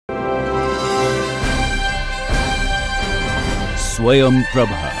Swayam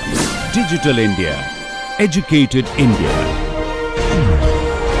Prabha. Digital India. Educated India.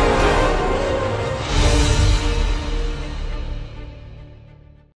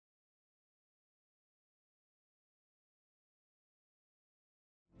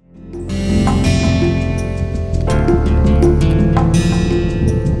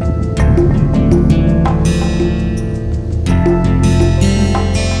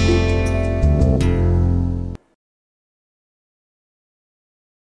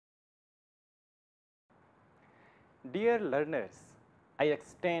 Dear learners, I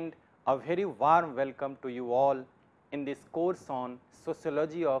extend a very warm welcome to you all in this course on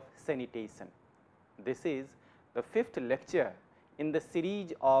Sociology of Sanitation. This is the 5th lecture in the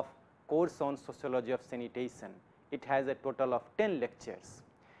series of course on Sociology of Sanitation. It has a total of 10 lectures.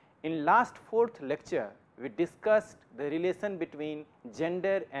 In last 4th lecture, we discussed the relation between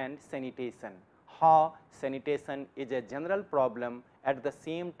gender and sanitation, how sanitation is a general problem, at the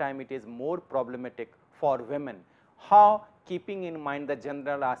same time it is more problematic for women, how keeping in mind the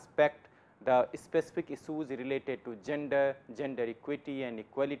general aspect, the specific issues related to gender, gender equity and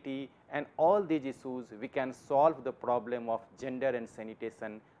equality, and all these issues we can solve the problem of gender and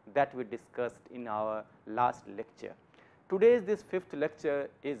sanitation that we discussed in our last lecture. Today's this 5th lecture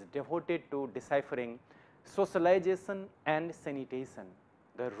is devoted to deciphering socialization and sanitation,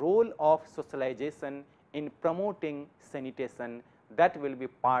 the role of socialization in promoting sanitation. That will be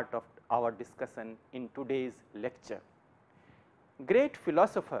part of our discussion in today's lecture. Great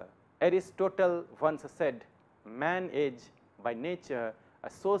philosopher Aristotle once said, "Man is by nature a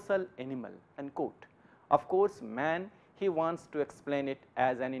social animal," unquote. Of course, man, he wants to explain it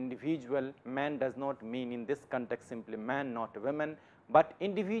as an individual. Man does not mean in this context simply man, not women, but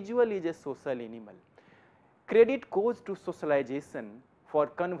individual is a social animal. Credit goes to socialization for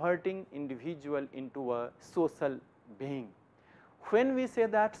converting individual into a social being. When we say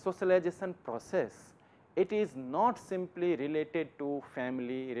that socialization process, it is not simply related to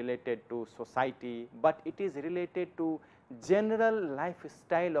family, related to society, but it is related to general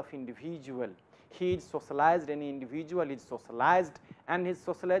lifestyle of individual. He is socialized, any individual is socialized, and his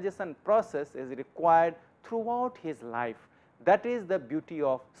socialization process is required throughout his life. That is the beauty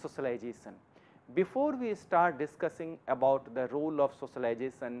of socialization. Before we start discussing about the role of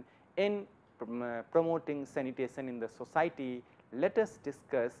socialization in promoting sanitation in the society, let us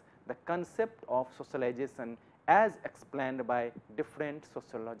discuss the concept of socialization as explained by different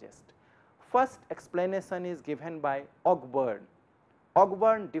sociologists. First explanation is given by Ogburn.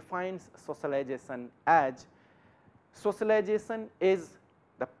 Ogburn defines socialization as socialization is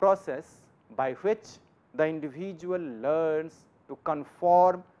the process by which the individual learns to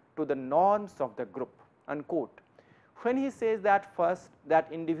conform to the norms of the group, unquote. When he says that first that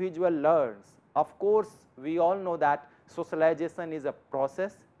individual learns, of course, we all know that socialization is a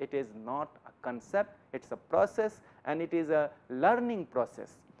process, it is not a concept, it is a process and it is a learning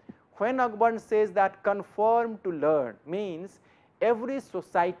process. When Ogburn says that conform to learn, means every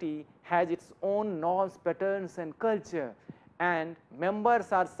society has its own norms, patterns and culture, and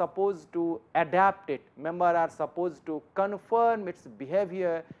members are supposed to adapt it, members are supposed to conform its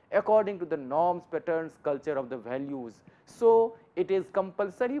behavior according to the norms, patterns, culture of the values. So, it is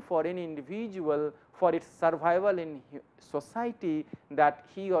compulsory for any individual for its survival in society that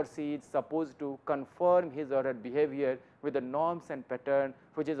he or she is supposed to conform his or her behavior with the norms and pattern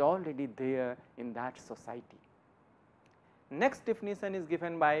which is already there in that society. Next definition is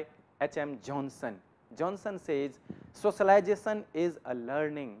given by H.M. Johnson. Johnson says socialization is a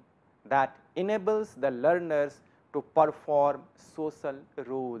learning that enables the learners to perform social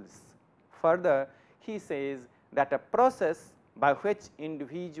roles. Further, he says that a process by which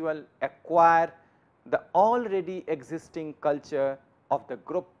individual acquire the already existing culture of the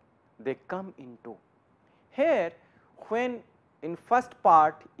group they come into. Here, when in first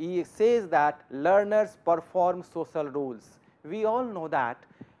part he says that learners perform social roles, we all know that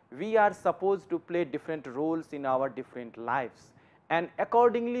we are supposed to play different roles in our different lives, and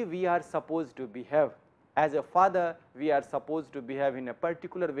accordingly we are supposed to behave. As a father, we are supposed to behave in a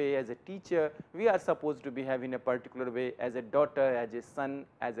particular way. As a teacher, we are supposed to behave in a particular way. As a daughter, as a son,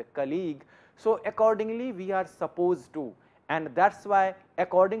 as a colleague. So, accordingly we are supposed to, and that is why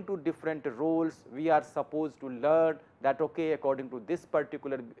according to different roles we are supposed to learn that okay, according to this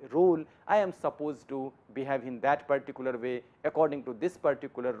particular role I am supposed to behave in that particular way, according to this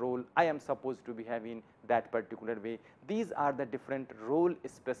particular role I am supposed to behave in that particular way. These are the different role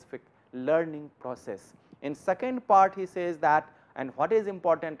specific learning process. In second part he says that, and what is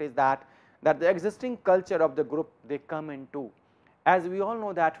important is that the existing culture of the group they come into. As we all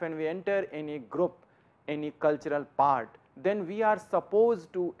know that when we enter any group, any cultural part, then we are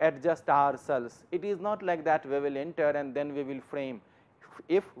supposed to adjust ourselves. It is not like that we will enter and then we will frame.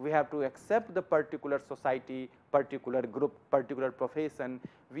 If we have to accept the particular society, particular group, particular profession,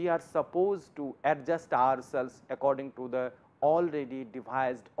 we are supposed to adjust ourselves according to the already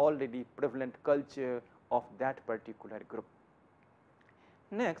devised, already prevalent culture of that particular group.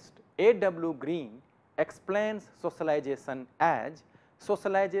 Next, A.W. Green explains socialization as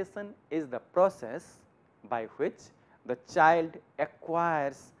socialization is the process by which the child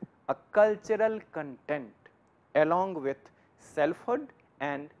acquires a cultural content along with selfhood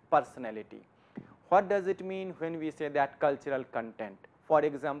and personality. What does it mean when we say that cultural content? For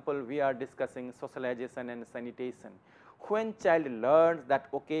example, we are discussing socialization and sanitation. When child learns that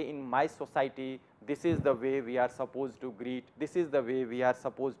okay, in my society this is the way we are supposed to greet, this is the way we are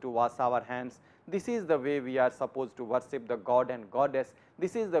supposed to wash our hands, this is the way we are supposed to worship the god and goddess,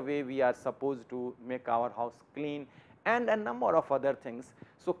 this is the way we are supposed to make our house clean, and a number of other things.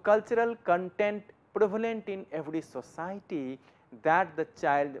 So, cultural content prevalent in every society that the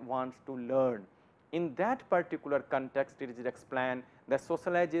child wants to learn. In that particular context, it is explained that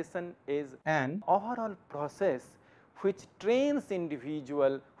socialization is an overall process which trains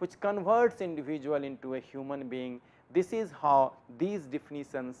individual, which converts individual into a human being. This is how these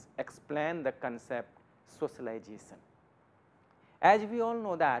definitions explain the concept socialization. As we all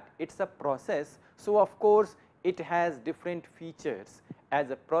know that it is a process, so of course, it has different features.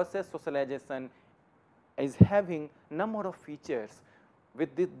 As a process, socialization is having number of features. With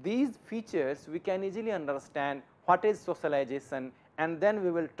these features, we can easily understand what is socialization, and then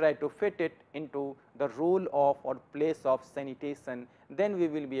we will try to fit it into the role of or place of sanitation. Then we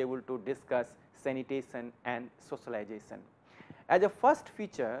will be able to discuss sanitation and socialization. As a first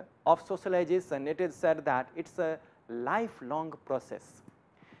feature of socialization, it is said that it is a lifelong process.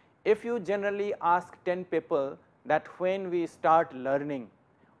 If you generally ask 10 people that when we start learning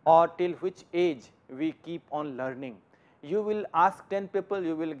or till which age we keep on learning, you will ask 10 people,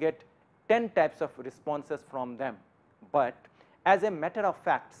 you will get 10 types of responses from them. But as a matter of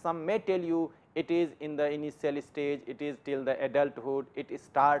fact, some may tell you it is in the initial stage, it is till the adulthood, it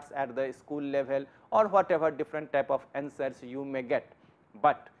starts at the school level, or whatever different type of answers you may get.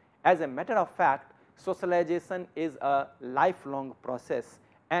 But as a matter of fact, socialization is a lifelong process,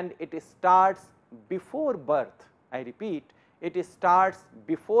 and it starts before birth. I repeat, it starts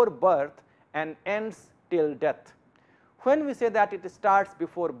before birth and ends till death. When we say that it starts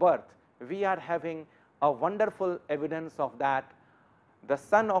before birth, we are having a wonderful evidence of that. The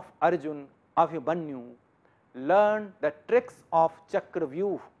son of Arjun, Abhimanyu, learned the tricks of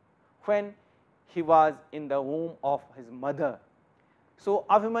Chakravyuh when he was in the womb of his mother. So,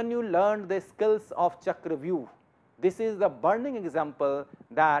 Abhimanyu learned the skills of Chakravyuh. This is the burning example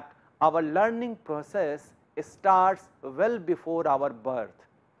that our learning process starts well before our birth.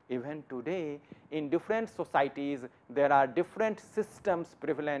 Even today, in different societies, there are different systems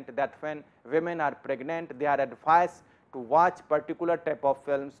prevalent that when women are pregnant, they are advised to watch particular type of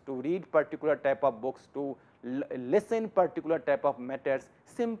films, to read particular type of books, to listen particular type of matters,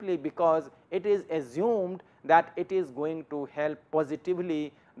 simply because it is assumed that it is going to help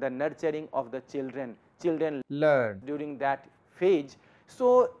positively the nurturing of the children. Children learn during that phase.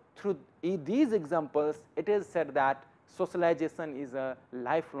 So, through these examples, it is said that socialization is a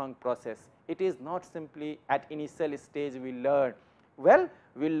lifelong process. It is not simply at initial stage we learn. Well,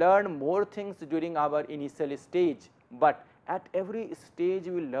 we learn more things during our initial stage, but at every stage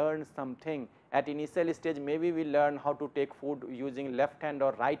we learn something. At initial stage, maybe we learn how to take food using left hand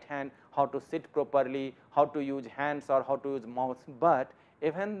or right hand, how to sit properly, how to use hands or how to use mouth. But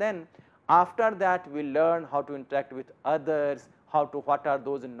even then, after that we learn how to interact with others, what are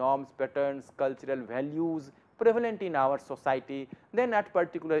those norms, patterns, cultural values prevalent in our society. Then at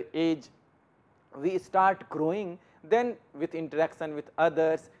particular age we start growing, then with interaction with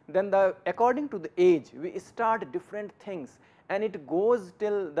others, then according to the age we start different things, and it goes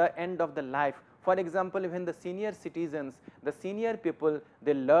till the end of the life. For example, even the senior citizens, the senior people,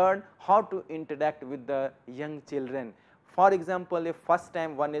 they learn how to interact with the young children. For example, if first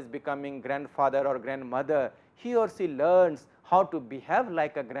time one is becoming grandfather or grandmother, he or she learns how to behave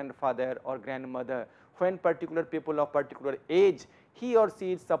like a grandfather or grandmother. When particular people of particular age, he or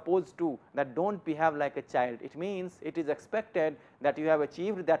she is supposed to that don't behave like a child. It means it is expected that you have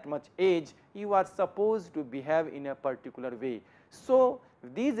achieved that much age, you are supposed to behave in a particular way. So,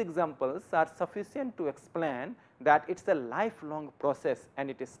 these examples are sufficient to explain that it is a lifelong process, and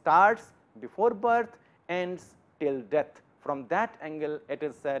it starts before birth, ends till death. From that angle, it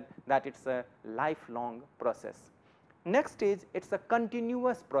is said that it is a lifelong process. Next is, it is a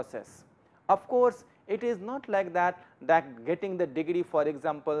continuous process. Of course, it is not like that getting the degree, for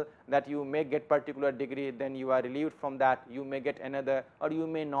example, that you may get particular degree, then you are relieved from that, you may get another or you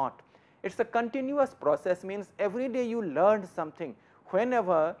may not. It is a continuous process, means every day you learn something.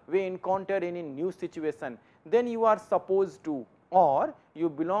 Whenever we encounter any new situation, then you are supposed to, or you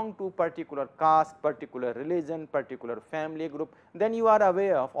belong to particular caste, particular religion, particular family group, then you are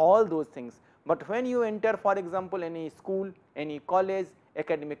aware of all those things. But when you enter, for example, any school, any college,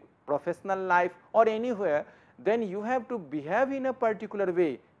 academic, professional life or anywhere, then you have to behave in a particular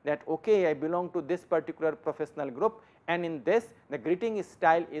way, that okay, I belong to this particular professional group, and in this the greeting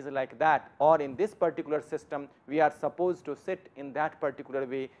style is like that, or in this particular system we are supposed to sit in that particular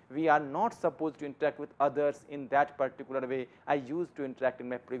way, we are not supposed to interact with others in that particular way I used to interact in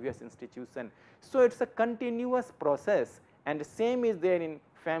my previous institution. So, it is a continuous process, and same is there in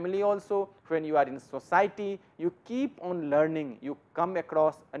family also. When you are in society, you keep on learning, you come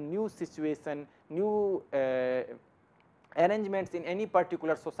across a new situation, new arrangements in any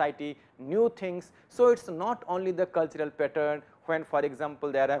particular society, new things. So, it is not only the cultural pattern, when for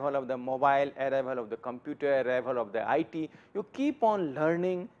example, the arrival of the mobile, arrival of the computer, arrival of the IT, you keep on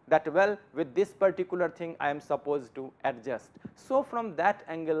learning that well, with this particular thing I am supposed to adjust. So, from that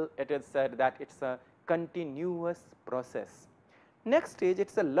angle it is said that it is a continuous process. Next stage, it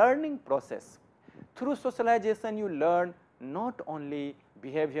is a learning process. Through socialization you learn not only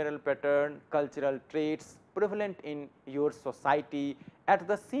behavioral pattern, cultural traits prevalent in your society, at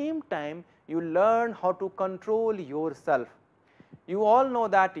the same time you learn how to control yourself. You all know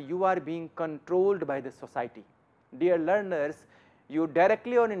that you are being controlled by the society. Dear learners, you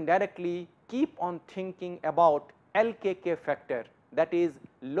directly or indirectly keep on thinking about LKK factor, that is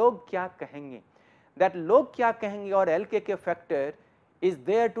log kya kahenge. That log kya kahenge or LKK factor is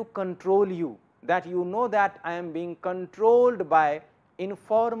there to control you, that you know that I am being controlled by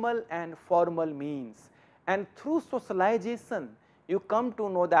informal and formal means, and through socialization you come to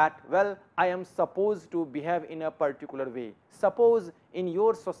know that well, I am supposed to behave in a particular way. Suppose in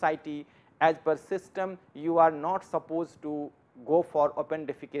your society, as per system, you are not supposed to go for open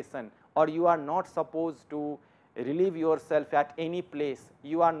defecation, or you are not supposed to relieve yourself at any place,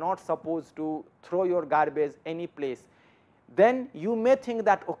 you are not supposed to throw your garbage any place. Then you may think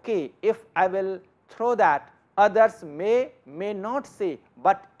that okay, if I will throw that, others may not say,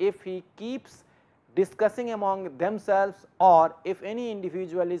 but if he keeps discussing among themselves, or if any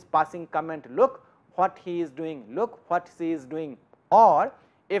individual is passing comment, look what he is doing, look what she is doing, or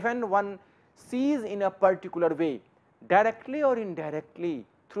even one sees in a particular way, directly or indirectly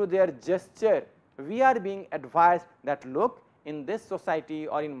through their gesture, we are being advised that look, in this society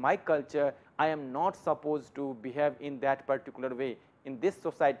or in my culture, I am not supposed to behave in that particular way. In this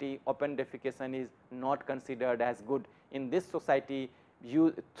society, open defecation is not considered as good. In this society,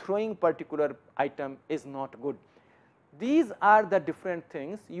 you throwing particular item is not good. These are the different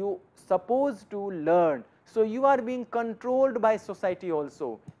things you supposed to learn. So, you are being controlled by society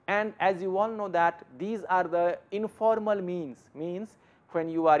also, and as you all know that these are the informal means when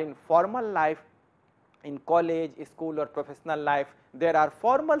you are in formal life, in college, school or professional life, there are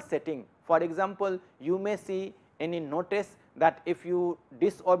formal setting. For example, you may see any notice that if you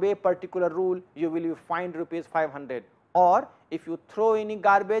disobey particular rule, you will be fined ₹500, or if you throw any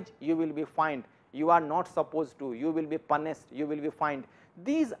garbage, you will be fined. You are not supposed to, you will be punished, you will be fined.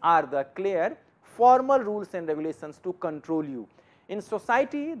 These are the clear formal rules and regulations to control you. In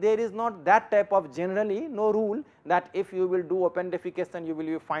society, there is not that type of generally no rule that if you will do open defecation, you will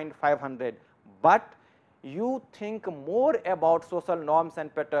be fined 500, but you think more about social norms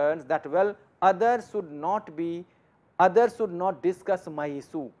and patterns that well, others should not discuss my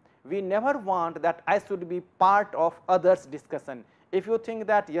issue. We never want that I should be part of others' discussion. If you think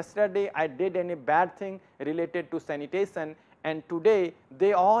that yesterday I did any bad thing related to sanitation, and today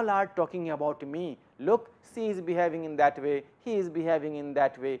they all are talking about me, look, she is behaving in that way, he is behaving in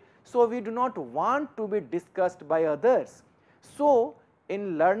that way. So, we do not want to be discussed by others. So,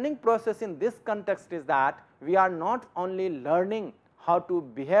 in learning process in this context is that we are not only learning how to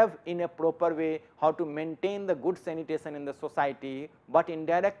behave in a proper way, how to maintain the good sanitation in the society, but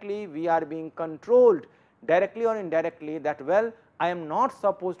indirectly we are being controlled directly or indirectly that well, I am not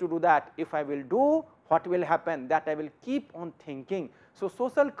supposed to do that. If I will do, what will happen, that I will keep on thinking. So,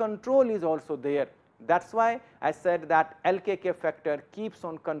 social control is also there. That is why I said that LKK factor keeps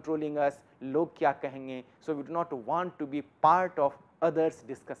on controlling us, log kya kahenge. So, we do not want to be part of others'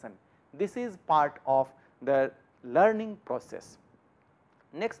 discussion. This is part of the learning process.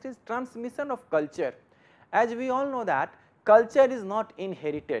 Next is transmission of culture. As we all know that culture is not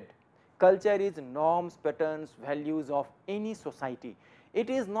inherited, culture is norms, patterns, values of any society. It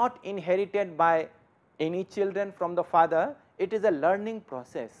is not inherited by any children from the father, it is a learning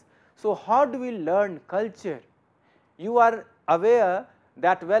process. So, how do we learn culture? You are aware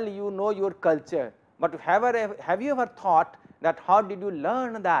that well you know your culture, but have you ever thought that how did you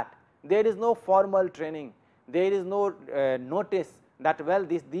learn that? There is no formal training, there is no notice that well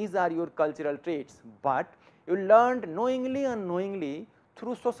these are your cultural traits, but you learned knowingly and unknowingly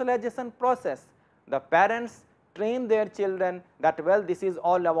through socialization process. The parents train their children that well this is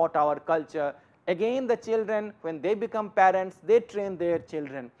all about our culture. Again the children, when they become parents, they train their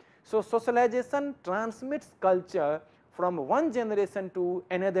children. So, socialization transmits culture from one generation to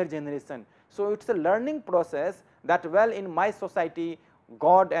another generation. So, it is a learning process that well in my society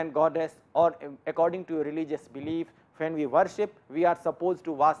God and goddess, or according to religious belief, when we worship we are supposed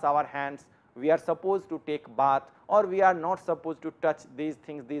to wash our hands, we are supposed to take bath, or we are not supposed to touch these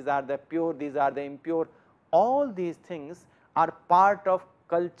things, these are the pure, these are the impure. All these things are part of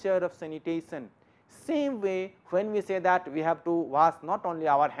culture of sanitation. Same way when we say that we have to wash not only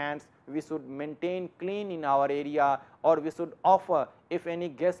our hands, we should maintain clean in our area, or we should offer if any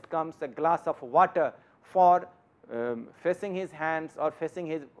guest comes a glass of water for facing his hands or facing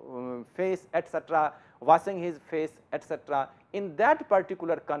his face etc., washing his face etc. In that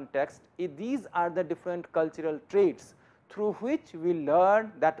particular context, these are the different cultural traits through which we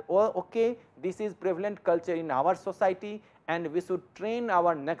learn that oh, okay, this is prevalent culture in our society and we should train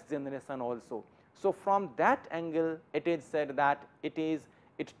our next generation also. So, from that angle it is said that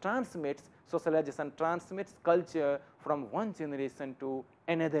it transmits, socialization transmits culture from one generation to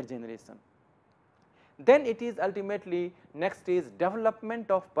another generation. Then it is ultimately next is development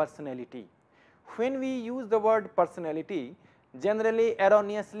of personality. When we use the word personality, generally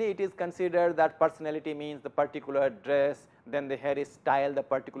erroneously it is considered that personality means the particular dress, then the hairstyle, the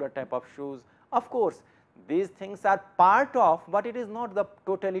particular type of shoes. Of course, these things are part of, but it is not the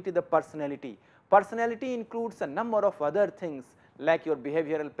totality the personality. Personality includes a number of other things like your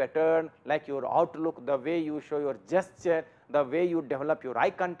behavioral pattern, like your outlook, the way you show your gesture, the way you develop your eye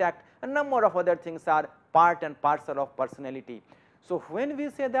contact, a number of other things are part and parcel of personality. So, when we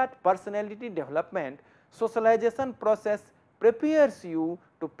say that personality development, socialization process prepares you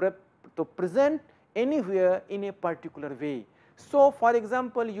to present anywhere in a particular way. So, for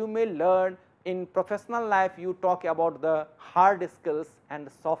example, you may learn in professional life, you talk about the hard skills and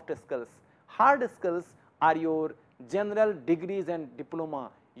soft skills. Hard skills are your general degrees and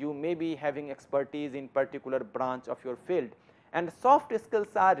diploma, you may be having expertise in particular branch of your field, and soft skills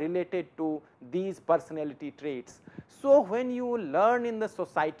are related to these personality traits. So, when you learn in the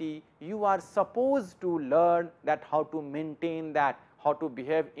society, you are supposed to learn that how to maintain that, how to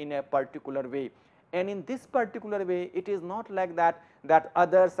behave in a particular way. And in this particular way, it is not like that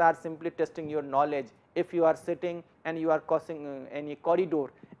others are simply testing your knowledge. If you are sitting and you are crossing any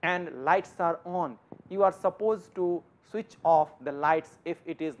corridor and lights are on, you are supposed to switch off the lights if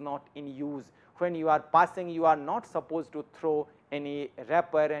it is not in use. When you are passing, you are not supposed to throw any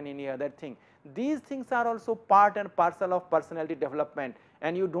wrapper and any other thing. These things are also part and parcel of personality development,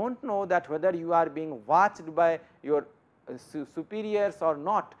 and you do not know that whether you are being watched by your superiors or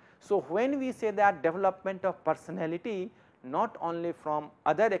not. So, when we say that development of personality, not only from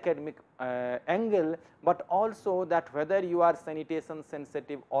other academic angle, but also that whether you are sanitation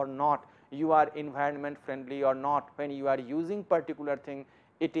sensitive or not, you are environment friendly or not, when you are using particular thing,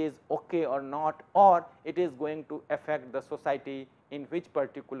 it is okay or not, or it is going to affect the society in which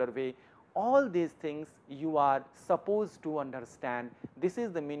particular way. All these things you are supposed to understand. This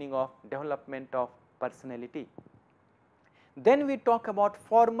is the meaning of development of personality. Then we talk about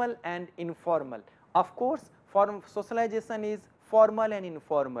formal and informal. Of course, socialization is formal and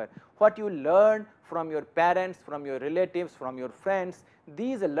informal. What you learn from your parents, from your relatives, from your friends,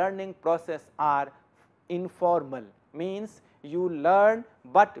 these learning process are informal, means you learn,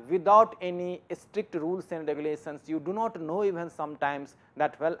 but without any strict rules and regulations. You do not know even sometimes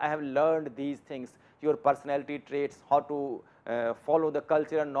that well I have learned these things, your personality traits, how to follow the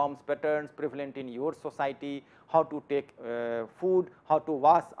cultural norms, patterns prevalent in your society, how to take food, how to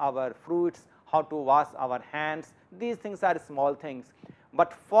wash our fruits, how to wash our hands. These things are small things.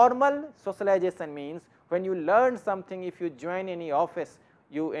 But formal socialization means when you learn something, if you join any office,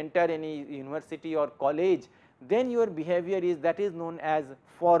 you enter any university or college, then your behavior is known as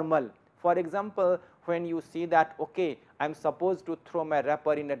formal. For example, when you see that okay, I am supposed to throw my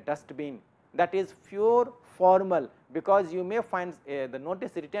wrapper in a dustbin, that is pure formal, because you may find the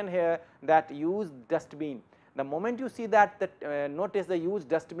notice written here that use dustbin. The moment you see that notice the use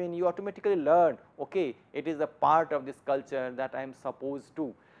dustbin, you automatically learn okay, it is a part of this culture that I am supposed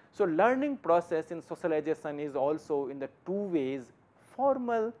to. So, learning process in socialization is also in the two ways,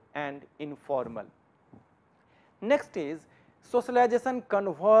 formal and informal. Next is socialization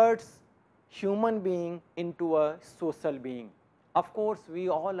converts human being into a social being. Of course, we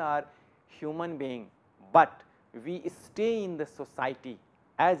all are human being, but we stay in the society,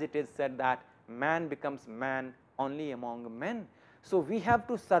 as it is said that man becomes man only among men. So, we have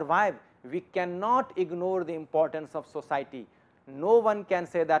to survive, we cannot ignore the importance of society. No one can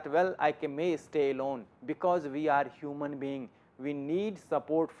say that, well, I may stay alone, because we are human being, we need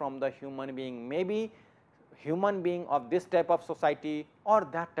support from the human being. Maybe human being of this type of society or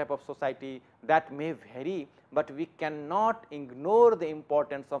that type of society, that may vary, but we cannot ignore the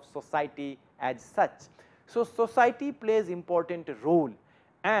importance of society as such. So, society plays important role,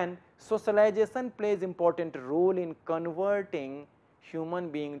 and socialization plays important role in converting human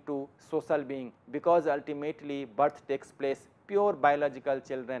being to social being, because ultimately birth takes place, pure biological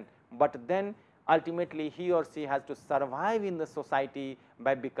children, but then ultimately he or she has to survive in the society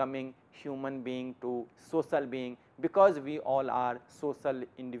by becoming human being to social being, because we all are social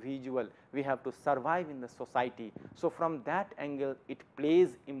individual, we have to survive in the society. So, from that angle it plays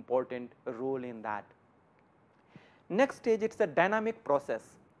important role in that. Next stage, it is a dynamic process.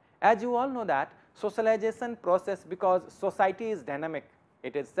 As you all know that socialization process, because society is dynamic,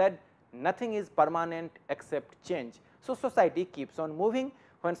 it is said nothing is permanent except change. So, society keeps on moving.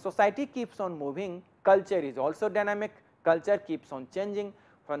 When society keeps on moving, culture is also dynamic, culture keeps on changing.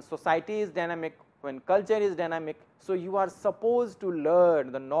 When society is dynamic, when culture is dynamic, so you are supposed to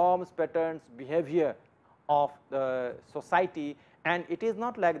learn the norms, patterns, behavior of the society, and it is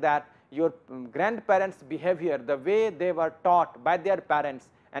not like that your grandparents' behavior, the way they were taught by their parents,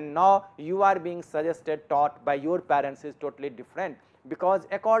 and now you are being suggested, taught by your parents, is totally different, because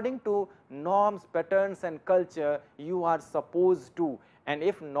according to norms, patterns and culture you are supposed to, and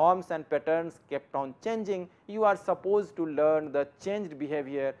if norms and patterns kept on changing, you are supposed to learn the changed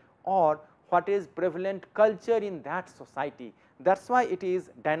behavior or what is prevalent culture in that society. That is why it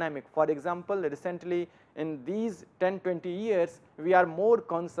is dynamic. For example, recently in these 10-20 years we are more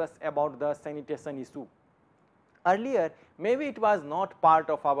conscious about the sanitation issue. Earlier maybe it was not part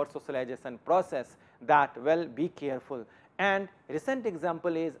of our socialization process that, well, be careful, and recent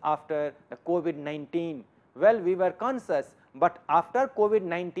example is after the COVID-19. Well, we were conscious, but after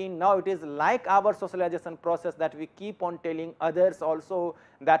COVID-19 now it is like our socialization process that we keep on telling others also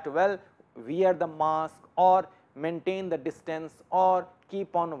that, well, wear the mask or maintain the distance or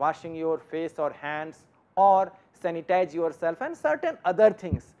keep on washing your face or hands or sanitize yourself and certain other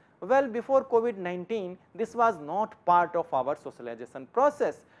things. Well, before COVID-19 this was not part of our socialization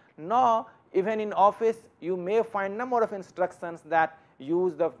process. Now even in office you may find number of instructions that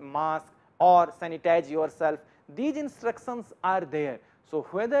use the mask or sanitize yourself. These instructions are there. So,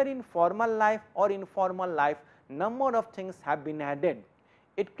 whether in formal life or informal life, number of things have been added.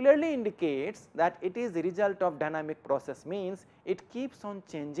 It clearly indicates that it is the result of dynamic process, means it keeps on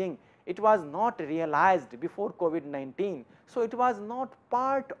changing. It was not realized before COVID-19. So, it was not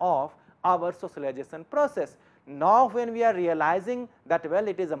part of our socialization process. Now, when we are realizing that, well,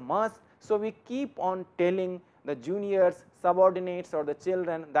 it is a must, so we keep on telling the juniors, subordinates or the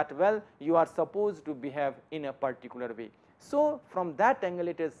children that, well, you are supposed to behave in a particular way. So, from that angle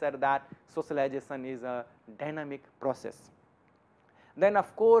it is said that socialization is a dynamic process. Then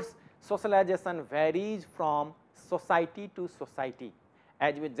of course, socialization varies from society to society.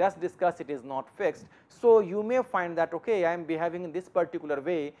 As we just discussed, it is not fixed. So, you may find that, okay, I am behaving in this particular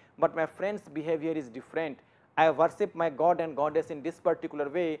way, but my friend's behavior is different. I worship my god and goddess in this particular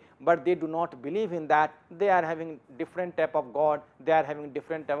way, but they do not believe in that. They are having different type of god, they are having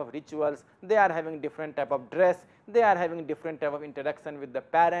different type of rituals, they are having different type of dress, they are having different type of interaction with the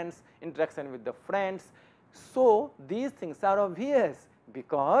parents, interaction with the friends. So, these things are obvious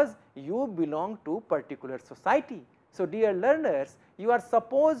because you belong to particular society. So, dear learners, you are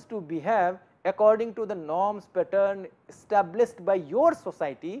supposed to behave according to the norms, pattern established by your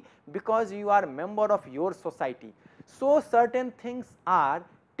society, because you are a member of your society. So, certain things are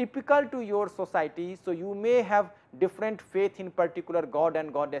typical to your society. So, you may have different faith in particular god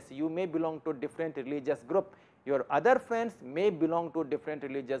and goddess, you may belong to different religious group, your other friends may belong to different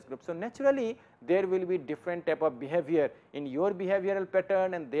religious groups. So, naturally there will be different type of behavior in your behavioral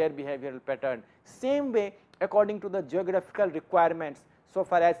pattern and their behavioral pattern. Same way, according to the geographical requirements, so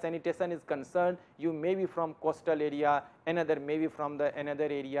far as sanitation is concerned, you may be from coastal area, another may be from the another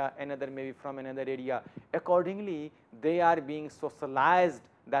area, another may be from another area. Accordingly, they are being socialized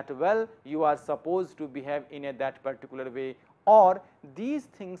that, well, you are supposed to behave in that particular way, or these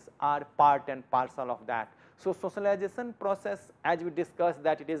things are part and parcel of that. So, socialization process, as we discussed,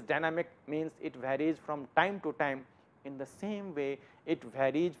 that it is dynamic, means it varies from time to time, In the same way, it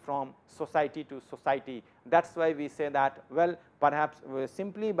varies from society to society. That is why we say that, well, perhaps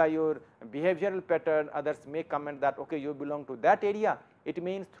simply by your behavioral pattern, others may comment that, okay, you belong to that area. It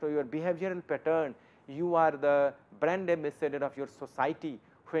means through your behavioral pattern, you are the brand ambassador of your society.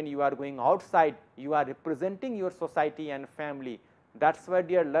 When you are going outside, you are representing your society and family. That is why,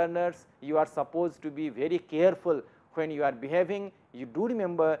 dear learners, you are supposed to be very careful when you are behaving. You do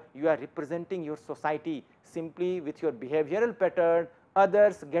remember, you are representing your society. Simply with your behavioral pattern,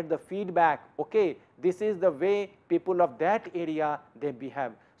 others get the feedback, okay, this is the way people of that area they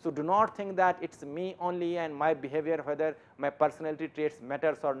behave. So, do not think that it is me only and my behavior, whether my personality traits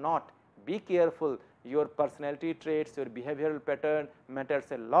matters or not. Be careful, your personality traits, your behavioral pattern matters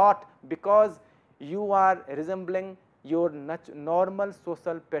a lot, because you are resembling your normal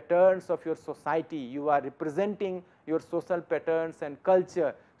social patterns of your society. You are representing your social patterns and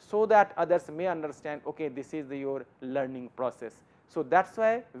culture, so that others may understand, okay, this is your learning process. So, that is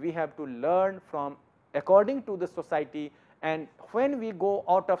why we have to learn from according to the society. And when we go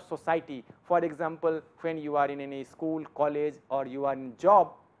out of society, for example, when you are in any school, college, or you are in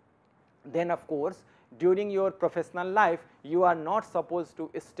job, then of course, during your professional life, you are not supposed to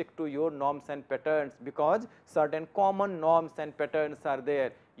stick to your norms and patterns, because certain common norms and patterns are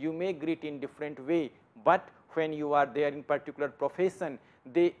there. You may greet in different way, but when you are there in particular profession,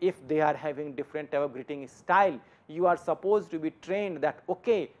 if they are having different type of greeting style, you are supposed to be trained that,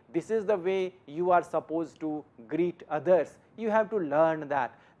 okay, this is the way you are supposed to greet others. You have to learn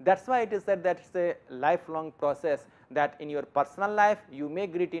that. That is why it is said that it is a lifelong process, that in your personal life you may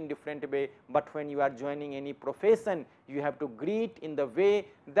greet in different way, but when you are joining any profession, you have to greet in the way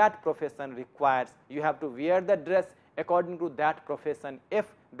that profession requires. You have to wear the dress according to that profession. If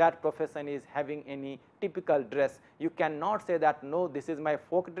that profession is having any typical dress, you cannot say that, no, this is my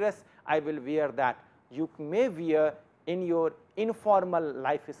folk dress, I will wear that. You may wear in your informal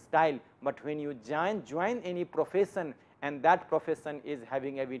lifestyle, but when you join any profession and that profession is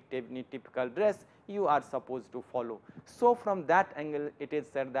having any typical dress, you are supposed to follow. So, from that angle, it is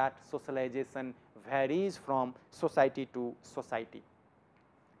said that socialization varies from society to society.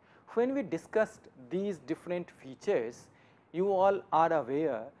 When we discussed these different features, you all are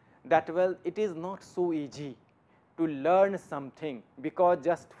aware that, well, it is not so easy to learn something, because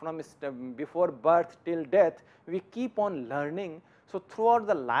just from before birth till death, we keep on learning. So, throughout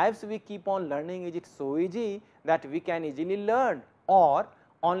the lives we keep on learning. Is it so easy that we can easily learn, or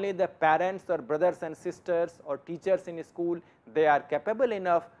only the parents or brothers and sisters or teachers in school, they are capable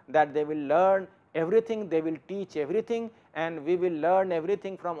enough that they will learn everything, they will teach everything, and we will learn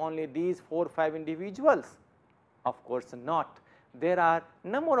everything from only these 4 or 5 individuals? Of course not. There are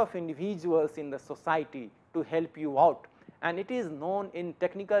number of individuals in the society to help you out, and it is known in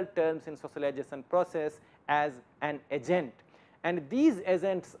technical terms in socialization process as an agent. And these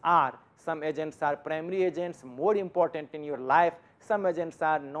agents are, some agents are primary agents, more important in your life. Some agents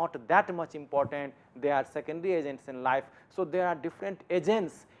are not that much important, they are secondary agents in life. So, there are different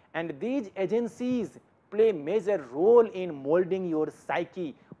agents, and these agencies play major role in molding your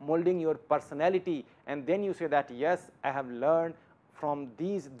psyche, molding your personality, and then you say that, yes, I have learned from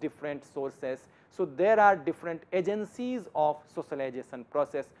these different sources. So, there are different agencies of socialization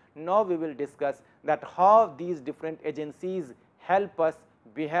process. Now, we will discuss that how these different agencies help us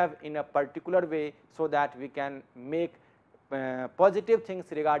behave in a particular way, so that we can make positive things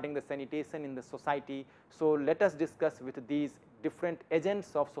regarding the sanitation in the society. So, let us discuss with these different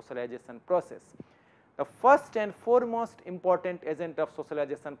agents of socialization process. The first and foremost important agent of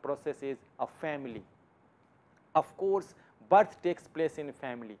socialization process is a family. Of course, birth takes place in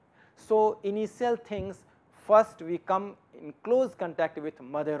family. So, initial things, first we come in close contact with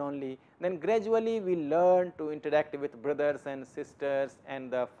mother only, then gradually we learn to interact with brothers and sisters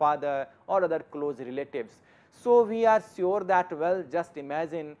and the father or other close relatives. So, we are sure that, well, just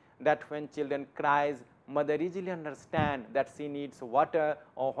imagine that when children cries, mother easily understand that she needs water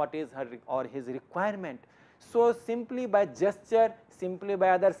or what is her or his requirement. So, simply by gesture, simply by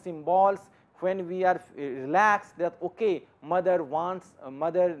other symbols, when we are relaxed that, okay, mother wants,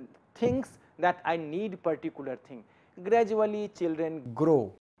 mother thinks that I need particular thing, gradually children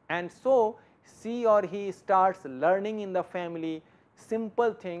grow, and so she or he starts learning in the family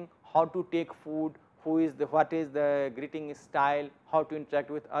simple thing, how to take food, what is the greeting style, how to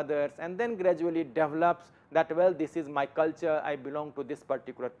interact with others, and then gradually develops that, well, this is my culture, I belong to this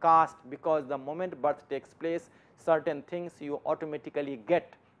particular caste, because the moment birth takes place, certain things you automatically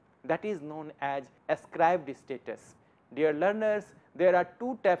get, that is known as ascribed status. Dear learners, there are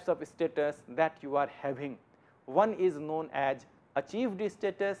 2 types of status that you are having. One is known as achieved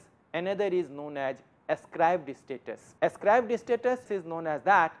status, another is known as ascribed status. Ascribed status is known as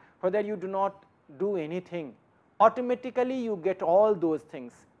that whether you do not do anything, automatically you get all those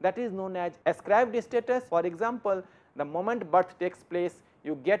things, that is known as ascribed status. For example, the moment birth takes place,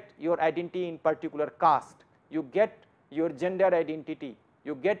 you get your identity in particular caste, you get your gender identity,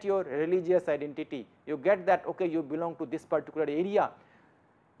 you get your religious identity, you get that okay you belong to this particular area,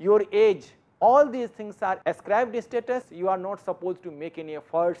 your age, all these things are ascribed status. You are not supposed to make any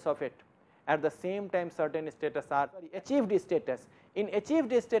efforts of it. At the same time, certain status are achieved status. In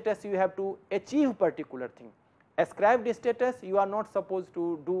achieved status, you have to achieve particular thing. Ascribed status, you are not supposed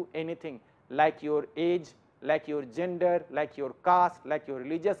to do anything like your age, like your gender, like your caste, like your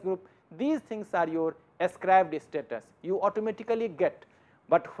religious group. These things are your ascribed status, you automatically get.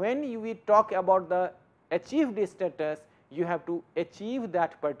 But when we talk about the achieved status, you have to achieve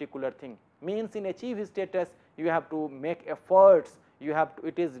that particular thing. Means in achieved status, you have to make efforts, you have to,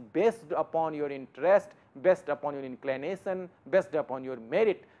 it is based upon your interest, based upon your inclination, based upon your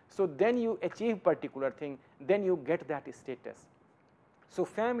merit. So then you achieve particular thing, then you get that status. So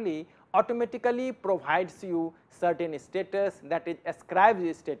family automatically provides you certain status, that is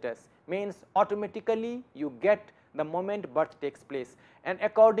ascribed status, means automatically you get the moment birth takes place, and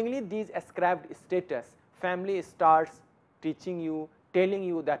accordingly these ascribed status, family starts teaching you, telling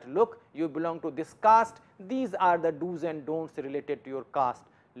you that look, you belong to this caste, these are the do's and don'ts related to your caste.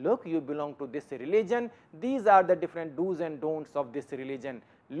 Look, you belong to this religion, these are the different do's and don'ts of this religion.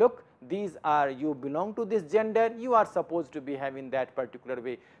 Look, these are, you belong to this gender, you are supposed to behave in that particular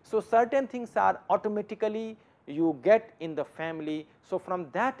way. So certain things are automatically you get in the family. So from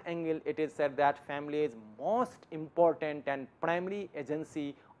that angle, it is said that family is most important and primary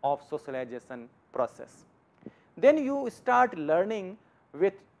agency of socialization process. Then you start learning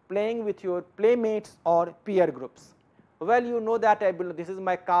with playing with your playmates or peer groups. Well, you know that I belong, this is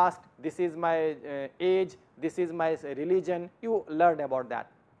my caste, this is my age, this is my religion, you learn about that.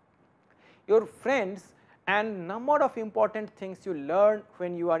 Your friends, and number of important things you learn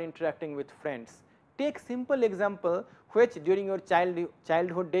when you are interacting with friends. Take simple example which during your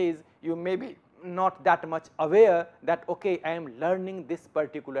childhood days you may be not that much aware that okay, I am learning this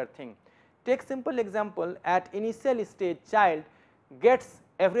particular thing. Take simple example, at initial stage child gets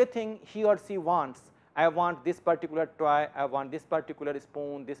everything he or she wants. I want this particular toy, I want this particular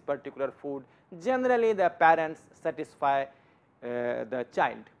spoon, this particular food. Generally the parents satisfy the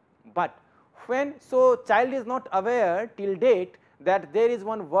child. But when, so child is not aware till date that there is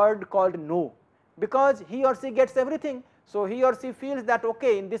one word called no, because he or she gets everything. So he or she feels that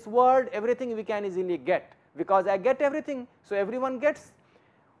okay, in this world everything we can easily get, because I get everything, so everyone gets.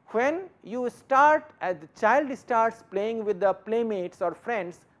 When you start, as the child starts playing with the playmates or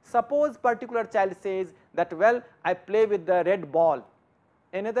friends, suppose particular child says that well, I play with the red ball.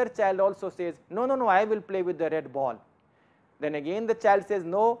 Another child also says no, no, no, I will play with the red ball. Then again the child says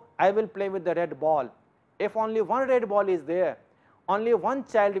no, I will play with the red ball. If only one red ball is there, only one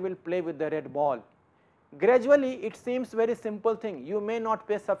child will play with the red ball. Gradually it seems very simple thing, you may not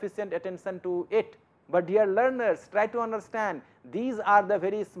pay sufficient attention to it, but dear learners, try to understand these are the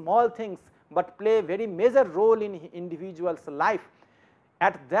very small things but play very major role in individual's life.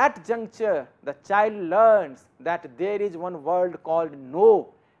 At that juncture the child learns that there is one word called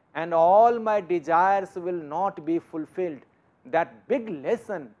no, and all my desires will not be fulfilled. That big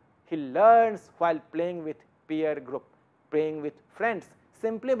lesson he learns while playing with peer group, playing with friends.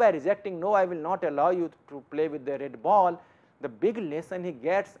 Simply by rejecting no, I will not allow you to play with the red ball, the big lesson he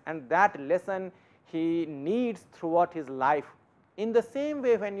gets, and that lesson he needs throughout his life. In the same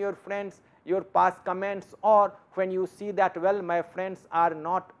way, when your friends, your past comments, or when you see that well, my friends are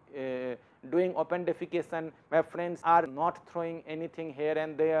not doing open defecation, my friends are not throwing anything here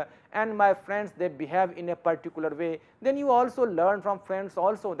and there, and my friends they behave in a particular way, then you also learn from friends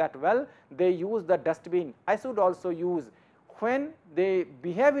also that well, they use the dustbin, I should also use. When they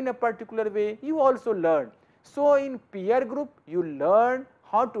behave in a particular way, you also learn. So in peer group you learn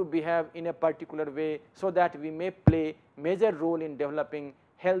how to behave in a particular way, so that we may play major role in developing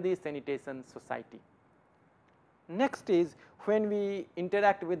healthy sanitation society. Next is when we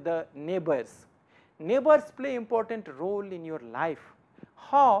interact with the neighbors. Neighbors play important role in your life.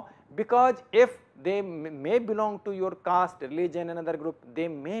 How? Because if they may belong to your caste, religion, another group, they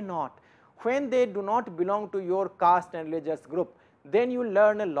may not. When they do not belong to your caste and religious group, then you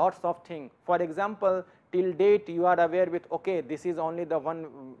learn a lots of things. For example, till date you are aware with okay, this is only the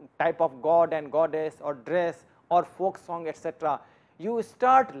one type of god and goddess or dress or folk song, etc. You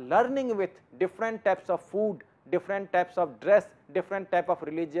start learning with different types of food, different types of dress, different type of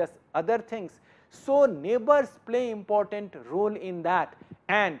religious other things. So neighbors play important role in that,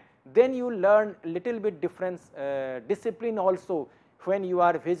 and Then you learn little bit different discipline also. When you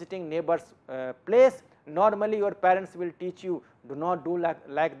are visiting neighbor's place, normally your parents will teach you, do not do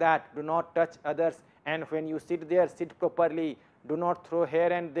like that, do not touch others, and when you sit there, sit properly, do not throw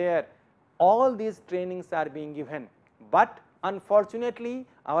here and there. All these trainings are being given, but unfortunately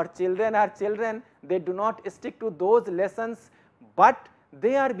our children are children, they do not stick to those lessons, but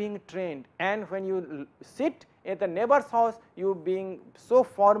they are being trained. And when you sit at the neighbor's house, you being so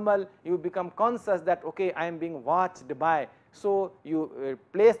formal, you become conscious that okay, I am being watched by. So you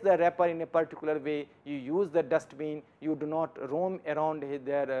place the wrapper in a particular way, you use the dustbin, you do not roam around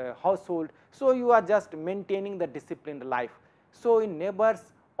their household. So you are just maintaining the disciplined life. So in neighbors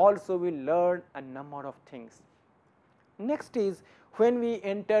also we learn a number of things. Next is when we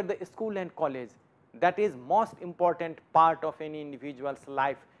enter the school and college, that is most important part of any individual's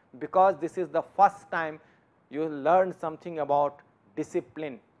life, because this is the first time you learn something about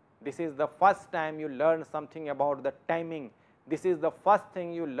discipline. This is the first time you learn something about the timing. This is the first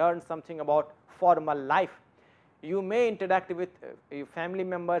thing you learn something about formal life. You may interact with family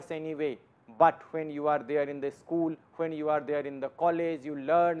members anyway, but when you are there in the school, when you are there in the college, you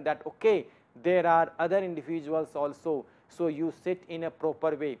learn that okay, there are other individuals also. So you sit in a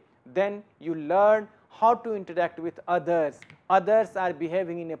proper way. Then you learn how to interact with others. Others are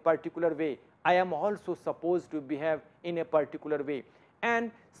behaving in a particular way, I am also supposed to behave in a particular way.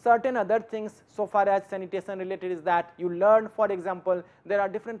 And certain other things so far as sanitation related is that you learn, for example, there are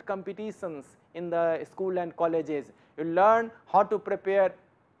different competitions in the school and colleges. You learn how to prepare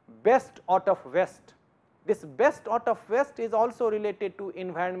best out of waste. This best out of waste is also related to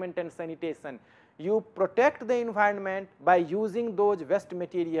environment and sanitation. You protect the environment by using those waste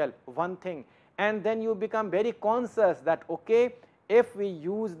material, one thing, and then you become very conscious that okay, if we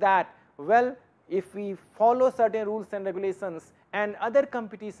use that, well, if we follow certain rules and regulations, and other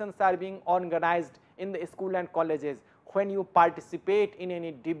competitions are being organized in the school and colleges. When you participate in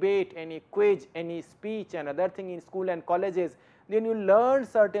any debate, any quiz, any speech and other thing in school and colleges, then you learn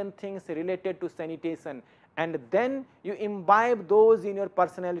certain things related to sanitation, and then you imbibe those in your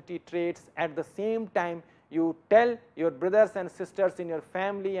personality traits. At the same time, you tell your brothers and sisters in your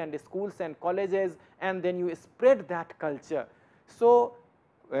family and schools and colleges, and then you spread that culture. So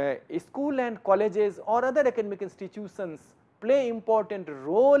school and colleges or other academic institutions play important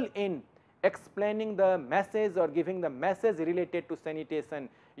role in explaining the message or giving the message related to sanitation.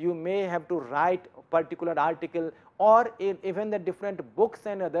 You may have to write a particular article, or even the different books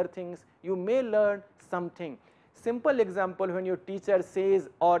and other things, you may learn something. Simple example, when your teacher says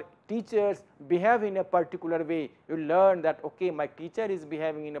or teachers behave in a particular way, you learn that okay, my teacher is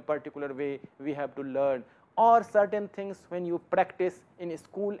behaving in a particular way, we have to learn. Or certain things when you practice in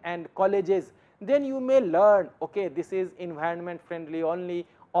school and colleges, then you may learn okay, this is environment friendly only,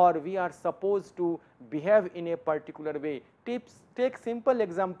 or we are supposed to behave in a particular way. Take simple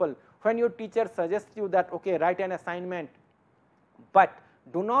example, when your teacher suggests you that okay, write an assignment, but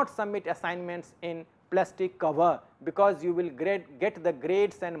do not submit assignments in plastic cover, because you will get the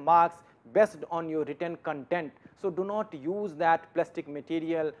grades and marks based on your written content. So do not use that plastic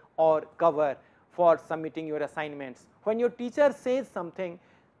material or cover for submitting your assignments. When your teacher says something,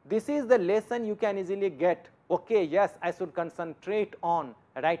 this is the lesson you can easily get, okay, yes, I should concentrate on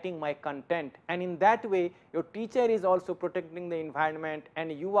writing my content, and in that way your teacher is also protecting the environment,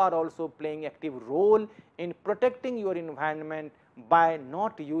 and you are also playing active role in protecting your environment by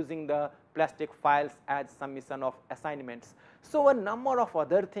not using the plastic files as submission of assignments. So a number of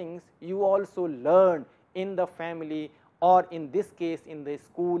other things you also learn in the family, or in this case in the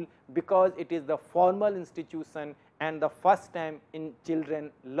school, because it is the formal institution and the first time in children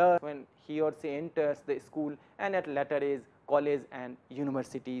learn when he or she enters the school, and at later age college and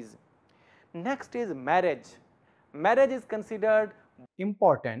universities. Next is marriage. Marriage is considered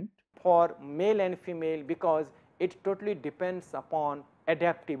important for male and female because it totally depends upon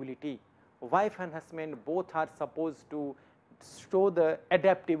adaptability. Wife and husband both are supposed to show the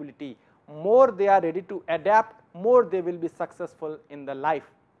adaptability. More they are ready to adapt, more they will be successful in the life.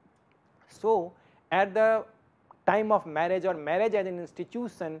 So at the time of marriage, or marriage as an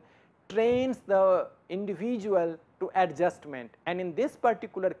institution trains the individual to adjustment, and in this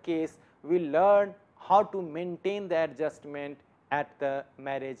particular case we learn how to maintain the adjustment at the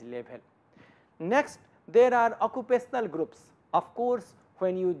marriage level. Next, there are occupational groups. Of course,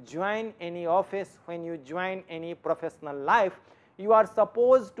 when you join any office, when you join any professional life, you are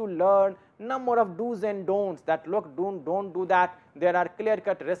supposed to learn number of do's and don'ts, that look, don't do that. There are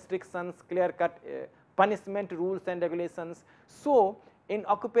clear-cut restrictions, clear-cut punishment rules and regulations. So in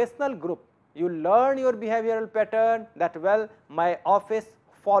occupational group, you learn your behavioral pattern, that well, my office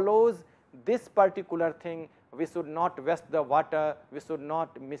follows this particular thing. We should not waste the water, we should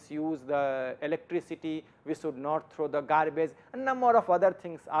not misuse the electricity, we should not throw the garbage. A number of other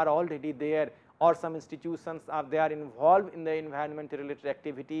things are already there, or some institutions they are involved in the environment related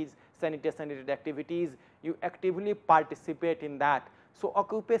activities, sanitation related activities. You actively participate in that. So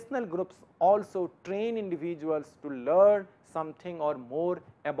occupational groups also train individuals to learn something or more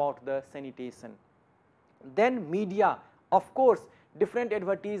about the sanitation. Then media, of course, different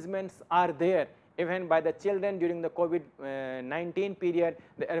advertisements are there. Even by the children during the COVID-19 period,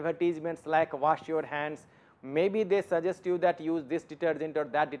 the advertisements like wash your hands, maybe they suggest you that use this detergent or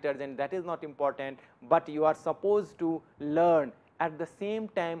that detergent, that is not important, but you are supposed to learn. At the same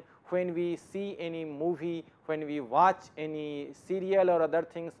time, when we see any movie, when we watch any serial or other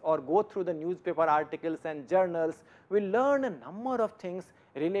things, or go through the newspaper articles and journals, we learn a number of things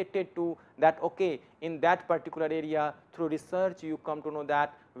related to that. Okay, in that particular area, through research you come to know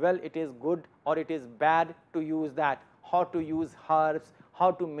that, well, it is good or it is bad to use that, how to use herbs,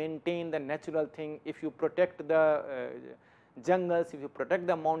 how to maintain the natural thing. If you protect the jungles, if you protect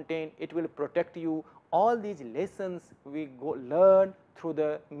the mountain, it will protect you. All these lessons we learn through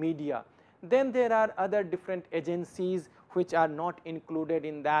the media. Then there are other different agencies which are not included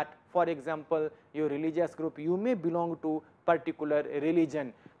in that. For example, your religious group, you may belong to particular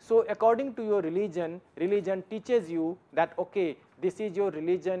religion. So according to your religion, religion teaches you that, okay, this is your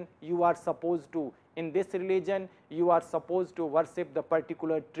religion, you are supposed to, in this religion you are supposed to worship the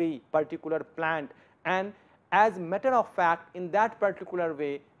particular tree, particular plant, and as matter of fact, in that particular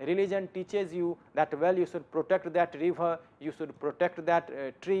way, religion teaches you that, well, you should protect that river, you should protect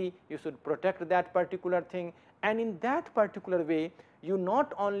that tree, you should protect that particular thing, and in that particular way, you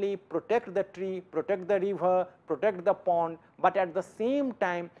not only protect the tree, protect the river, protect the pond, but at the same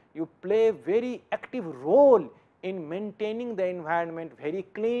time, you play very active role in maintaining the environment very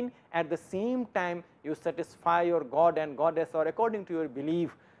clean. At the same time, you satisfy your God and Goddess, or according to your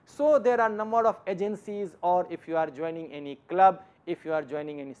belief. So there are number of agencies, or if you are joining any club, if you are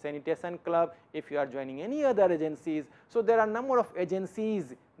joining any sanitation club, if you are joining any other agencies, so there are number of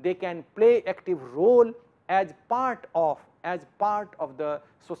agencies, they can play active role as part of the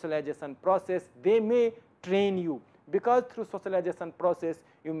socialization process. They may train you, because through socialization process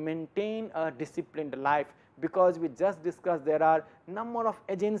you maintain a disciplined life, because we just discussed there are number of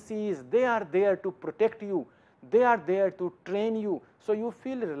agencies, they are there to protect you, they are there to train you. So you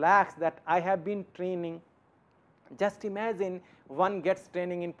feel relaxed that I have been training. Just imagine one gets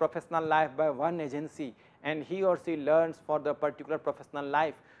training in professional life by one agency, and he or she learns for the particular professional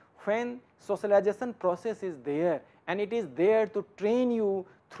life. When socialization process is there and it is there to train you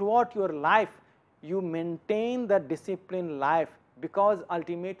throughout your life, you maintain the disciplined life, because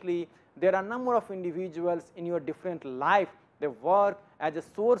ultimately there are number of individuals in your different life, they work as a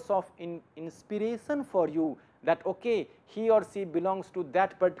source of inspiration for you, that okay, he or she belongs to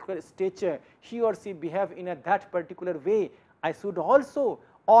that particular stature, he or she behave in that particular way, I should also.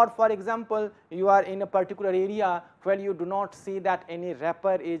 Or for example, you are in a particular area where you do not see that any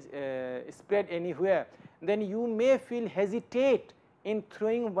wrapper is spread anywhere, then you may feel hesitate in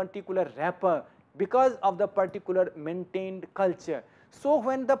throwing particular wrapper because of the particular maintained culture. So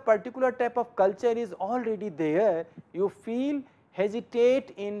when the particular type of culture is already there, you feel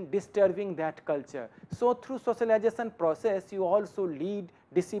hesitate in disturbing that culture. So through socialization process, you also lead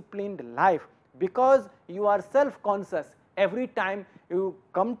disciplined life, because you are self-conscious. Every time you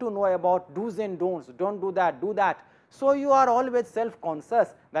come to know about do's and don'ts, don't do that, do that. So you are always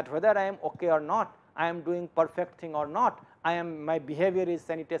self-conscious that whether I am okay or not, I am doing perfect thing or not, my behavior is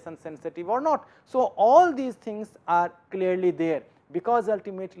sanitation sensitive or not. So all these things are clearly there, because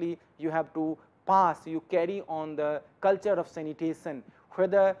ultimately you have to pass, you carry on the culture of sanitation,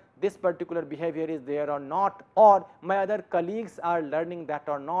 whether this particular behavior is there or not, or my other colleagues are learning that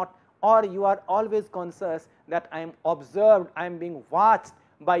or not, or you are always conscious that I am observed, I am being watched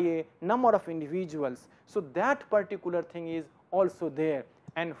by a number of individuals. So that particular thing is also there,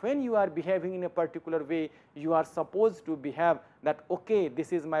 and when you are behaving in a particular way, you are supposed to behave that okay,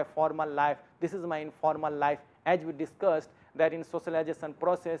 this is my formal life, this is my informal life. As we discussed that in socialization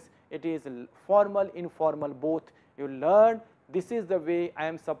process, it is formal, informal both. You learn this is the way I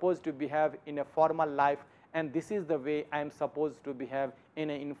am supposed to behave in a formal life, and this is the way I am supposed to behave in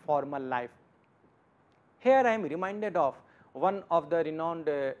an informal life. Here I am reminded of one of the renowned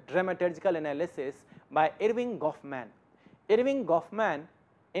dramaturgical analysis by Erving Goffman. Erving Goffman,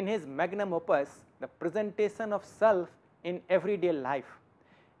 in his magnum opus, The Presentation of Self in Everyday Life,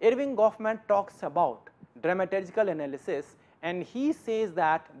 Erving Goffman talks about dramaturgical analysis, and he says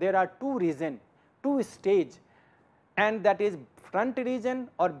that there are two reasons, two stages, and that is front region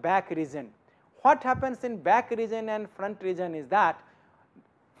or back region. What happens in back region and front region is that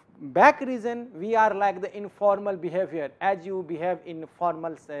back region we are like the informal behavior, as you behave in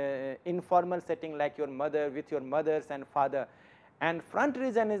informal setting like your mother with your mothers and father, and front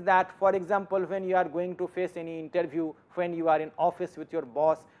region is that, for example, when you are going to face any interview, when you are in office with your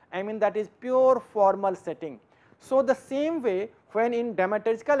boss, I mean that is pure formal setting. So the same way, when in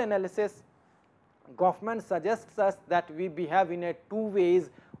dramaturgical analysis Goffman suggests us that we behave in a two ways,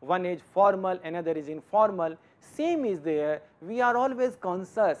 one is formal, another is informal, same is there. We are always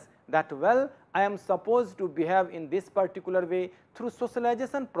conscious that, well, I am supposed to behave in this particular way. Through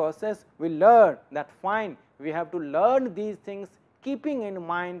socialization process we learn that fine, we have to learn these things keeping in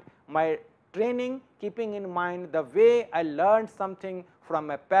mind my training, keeping in mind the way I learned something from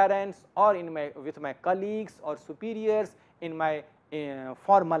my parents or with my colleagues or superiors in my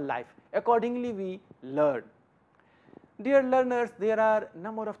formal life. Accordingly we learn. Dear learners, there are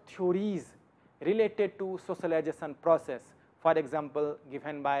number of theories related to socialization process, for example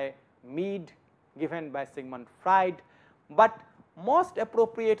given by Mead, given by Sigmund Freud, but most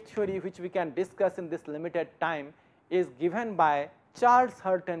appropriate theory which we can discuss in this limited time is given by Charles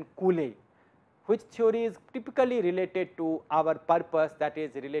Hurton Cooley, which theory is typically related to our purpose, that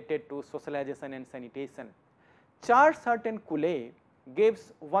is related to socialization and sanitation. Charles Hurton Cooley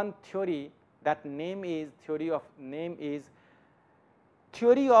gives one theory, that name is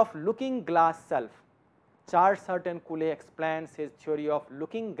theory of looking glass self. Charles Hurton Cooley explains his theory of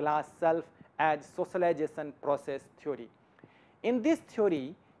looking glass self as socialization process theory. In this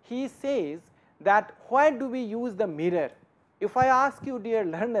theory he says that why do we use the mirror? If I ask you, dear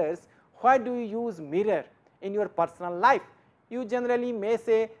learners, why do you use mirror in your personal life? You generally may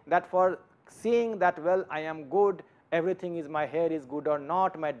say that for seeing that, well, I am good, everything is, my hair is good or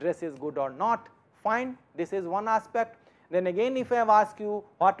not, my dress is good or not, fine, this is one aspect. Then again if I have asked you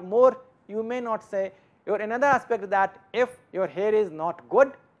what more, you may not say. Your another aspect that if your hair is not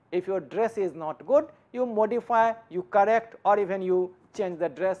good, if your dress is not good, you modify, you correct, or even you change the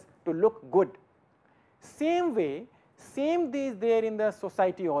dress to look good. Same way, same is there in the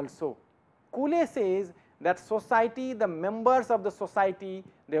society also. Cooley says that society, the members of the society,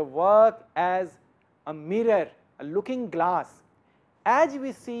 they work as a mirror, a looking glass. As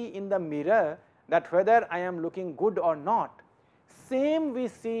we see in the mirror that whether I am looking good or not, same we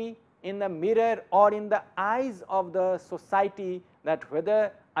see in the mirror or in the eyes of the society that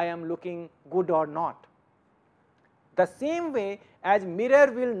whether I am looking good or not. The same way as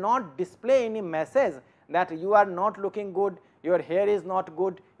mirror will not display any message that you are not looking good, your hair is not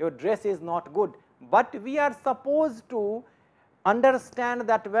good, your dress is not good, but we are supposed to understand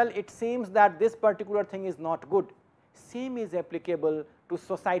that, well, it seems that this particular thing is not good. Same is applicable to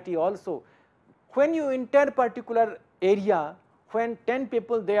society also. When you enter particular area, when 10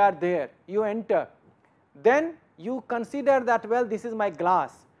 people they are there, you enter, then you consider that, well, this is my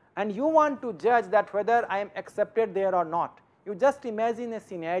glass, and you want to judge that whether I am accepted there or not. You just imagine a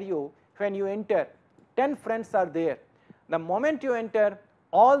scenario when you enter, 10 friends are there. The moment you enter,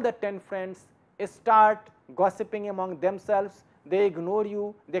 all the 10 friends start gossiping among themselves, they ignore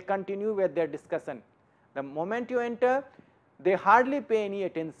you, they continue with their discussion. The moment you enter, they hardly pay any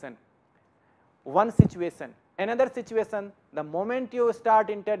attention. One situation. Another situation, the moment you start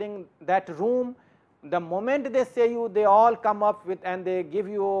entering that room, the moment they say you, they all come up with and they give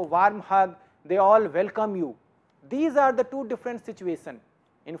you a warm hug, they all welcome you. These are the two different situations.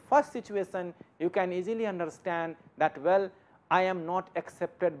 In first situation, you can easily understand that, well, I am not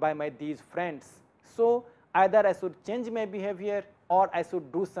accepted by these friends. So either I should change my behavior or I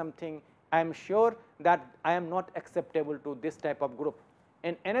should do something. I am sure that I am not acceptable to this type of group.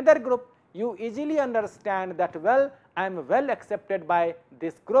 In another group, you easily understand that, well, I am well accepted by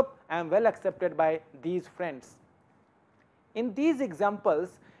this group, I am well accepted by these friends. In these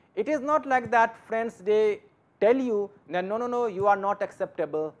examples, it is not like that friends they tell you that no, no, no, you are not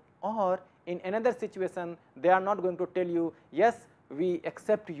acceptable, or in another situation they are not going to tell you, yes, we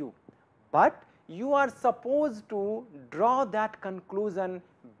accept you, but you are supposed to draw that conclusion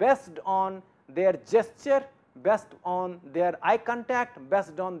based on their gesture, based on their eye contact,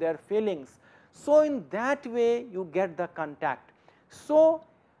 based on their feelings. So in that way you get the contact. So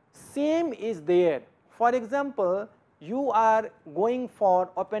same is there. For example, you are going for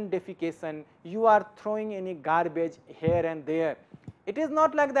open defecation, you are throwing any garbage here and there. It is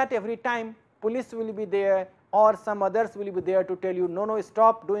not like that every time police will be there or some others will be there to tell you, no, no,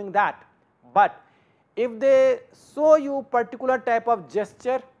 stop doing that. But if they show you particular type of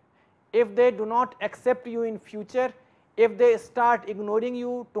gesture, if they do not accept you in future, if they start ignoring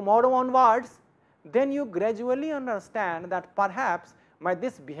you tomorrow onwards, then you gradually understand that perhaps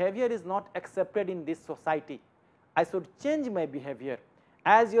this behavior is not accepted in this society. I should change my behavior.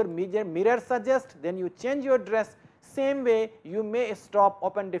 As your mirror suggests, then you change your dress. Same way you may stop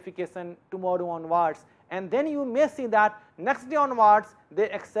open defecation tomorrow onwards, and then you may see that next day onwards they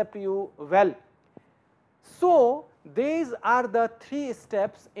accept you well. So these are the 3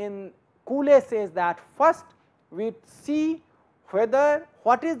 steps in Cooley says that first we see whether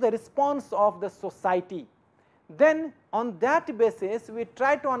what is the response of the society. Then on that basis we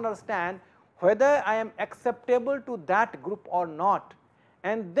try to understand whether I am acceptable to that group or not,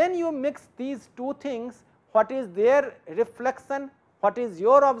 and then you mix these 2 things, what is their reflection, what is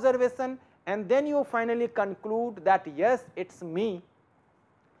your observation, and then you finally conclude that yes, it is me.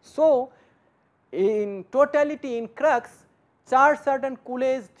 So in totality, in crux, Charles and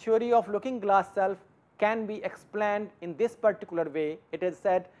Cooley's theory of looking glass self can be explained in this particular way. It is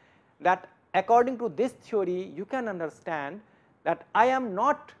said that according to this theory you can understand that I am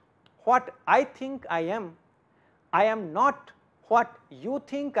not what I think I am not what you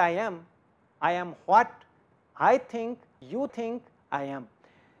think I am what I think you think I am.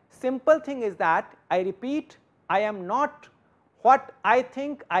 Simple thing is that I repeat, I am not what I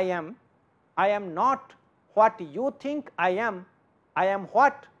think I am not what you think I am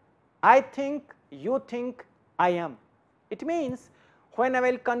what I think you think I am. It means when I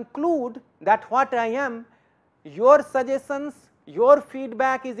will conclude that what I am, your suggestions, your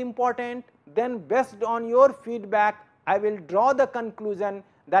feedback is important, then based on your feedback I will draw the conclusion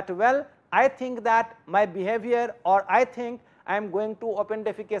that well, I think that my behavior, or I think I am going to open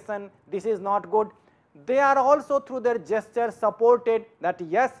defecation, this is not good. They are also through their gesture supported that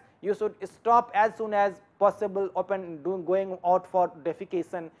yes, you should stop as soon as possible going out for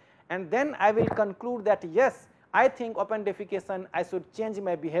defecation, and then I will conclude that yes, I think open defecation I should change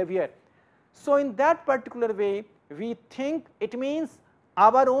my behavior. So in that particular way we think, it means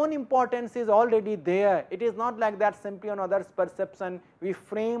our own importance is already there. It is not like that simply on others' perception we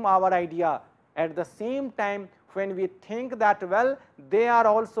frame our idea. At the same time when we think that well, they are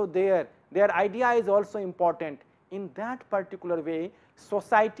also there, their idea is also important, in that particular way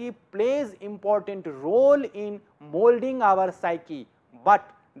society plays important role in molding our psyche. But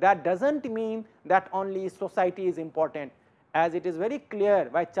that does not mean that only society is important, as it is very clear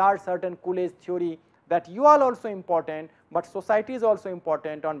by Charles and Cooley's theory that you are also important, but society is also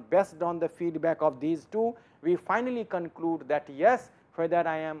important. On based on the feedback of these 2, we finally conclude that yes, whether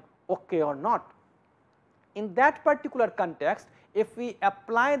I am okay or not. In that particular context, if we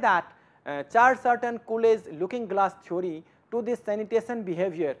apply that Charles and Cooley's looking glass theory to this sanitation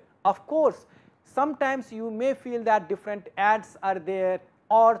behavior, of course sometimes you may feel that different ads are there,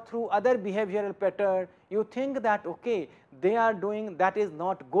 or through other behavioral pattern you think that okay, they are doing that is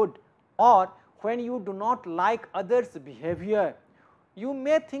not good, or when you do not like others behavior you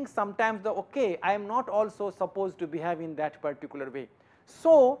may think sometimes that okay, I am not also supposed to behave in that particular way.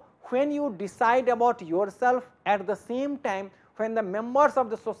 So when you decide about yourself, at the same time when the members of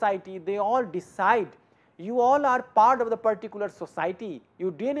the society they all decide, you all are part of the particular society,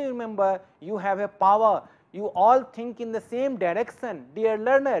 you did remember you have a power, you all think in the same direction, dear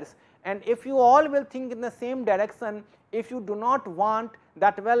learners, and if you all will think in the same direction, if you do not want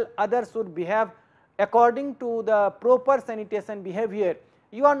that well others should behave according to the proper sanitation behavior,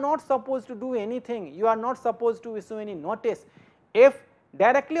 you are not supposed to do anything, you are not supposed to issue any notice. If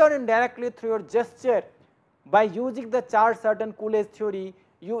directly or indirectly through your gesture, by using the Charles and Cooley's theory,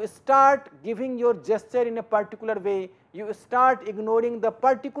 you start giving your gesture in a particular way, you start ignoring the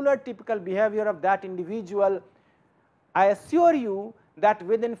particular typical behavior of that individual, I assure you that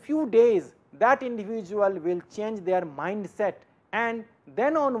within few days that individual will change their mindset, and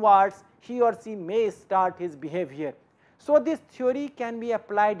then onwards he or she may start his behavior. So this theory can be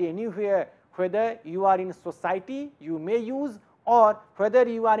applied anywhere, whether you are in society you may use, or whether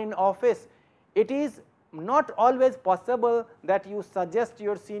you are in office. It is not always possible that you suggest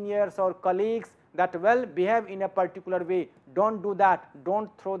your seniors or colleagues that well, behave in a particular way, do not do that, do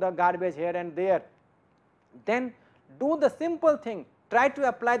not throw the garbage here and there. Then do the simple thing, try to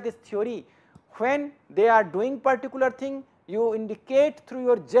apply this theory. When they are doing particular thing, you indicate through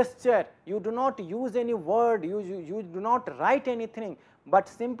your gesture, you do not use any word, you do not write anything, but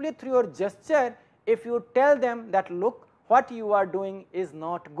simply through your gesture if you tell them that look, what you are doing is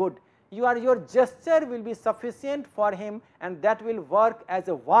not good, your gesture will be sufficient for him, and that will work as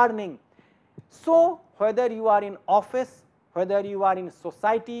a warning. So whether you are in office, whether you are in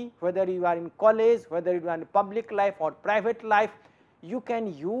society, whether you are in college, whether you are in public life or private life, you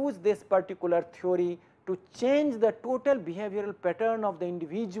can use this particular theory to change the total behavioral pattern of the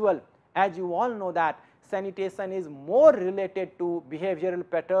individual, As you all know that sanitation is more related to behavioral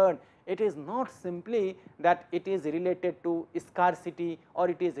pattern. It is not simply that it is related to scarcity or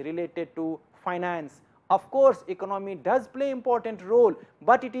it is related to finance. Of course, economy does play important role,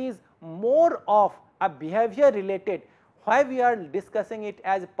 but it is more of a behavior related. Why we are discussing it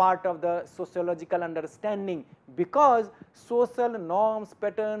as part of the sociological understanding? Because social norms,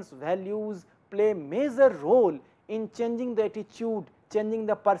 patterns, values play major role in changing the attitude, changing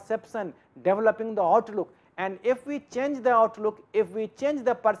the perception, developing the outlook. And if we change the outlook, if we change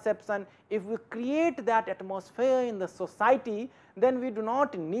the perception, if we create that atmosphere in the society, then we do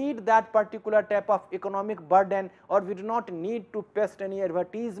not need that particular type of economic burden, or we do not need to paste any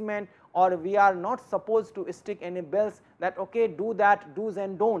advertisement, or we are not supposed to stick any bells that okay, do that, do's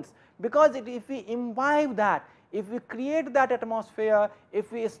and don'ts. Because if we imbibe that, if we create that atmosphere,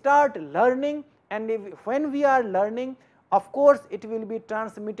 if we start learning, and when we are learning, of course it will be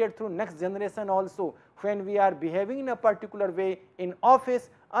transmitted through next generation also. When we are behaving in a particular way in office,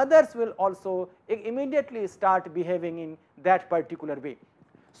 others will also immediately start behaving in that particular way.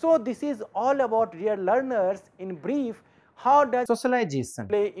 So this is all about dear learners. In brief, how does socialization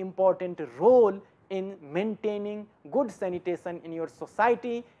play important role in maintaining good sanitation in your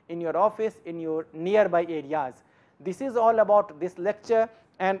society, in your office, in your nearby areas. This is all about this lecture,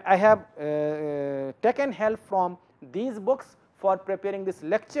 and I have taken help from these books for preparing this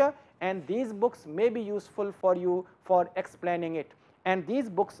lecture, and these books may be useful for you for explaining it. And these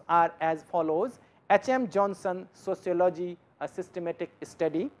books are as follows: H.M. Johnson, Sociology, a Systematic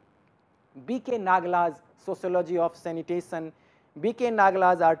Study; B.K. Nagla's Sociology of Sanitation; B.K.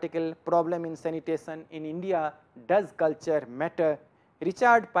 Nagla's article Problem in Sanitation in India, Does Culture Matter;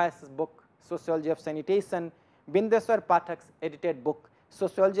 Richard Pice's book Sociology of Sanitation; Bindeswar Pathak's edited book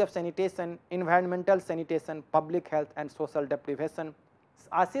Sociology of Sanitation, Environmental Sanitation, Public Health and Social Deprivation;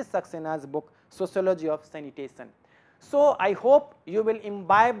 Ashish Saxena's book Sociology of Sanitation. So I hope you will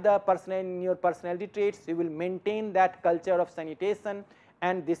imbibe the in your personality traits, you will maintain that culture of sanitation,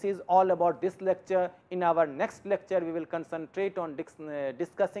 and this is all about this lecture. In our next lecture, we will concentrate on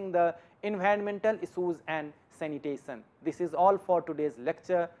discussing the environmental issues and sanitation. This is all for today's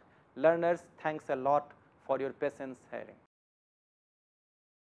lecture. Learners, thanks a lot for your patience hearing.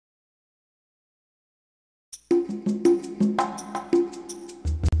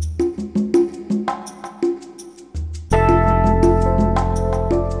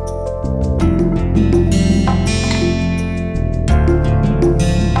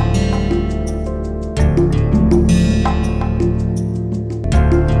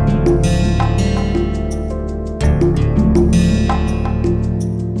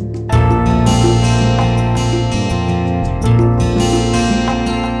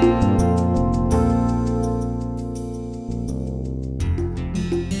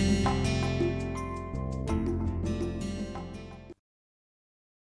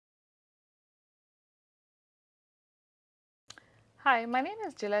 Hi, my name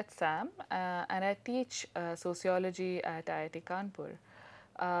is Gillette Sam and I teach sociology at IIT Kanpur.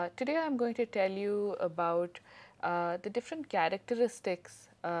 Today I am going to tell you about the different characteristics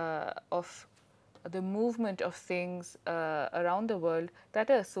of the movement of things around the world that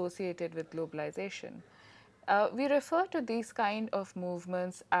are associated with globalization. We refer to these kind of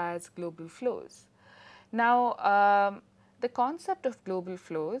movements as global flows. Now, the concept of global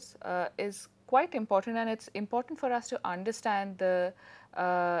flows is quite important, and it's important for us to understand the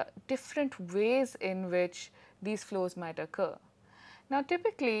different ways in which these flows might occur. Now,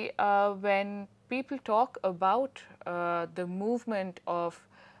 typically, when people talk about the movement of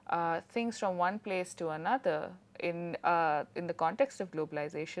things from one place to another in the context of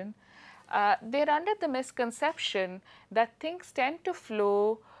globalization, they're under the misconception that things tend to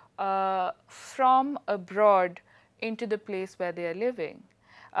flow from abroad into the place where they are living.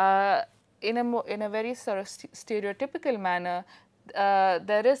 In a very sort of stereotypical manner,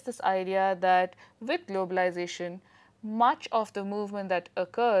 there is this idea that with globalization, much of the movement that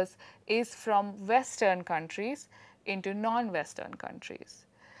occurs is from Western countries into non-Western countries.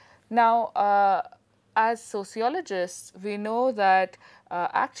 Now, as sociologists, we know that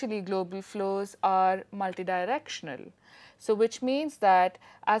actually global flows are multidirectional. So, which means that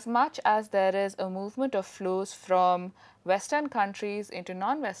as much as there is a movement of flows from Western countries into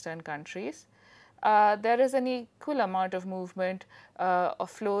non-Western countries, there is an equal amount of movement of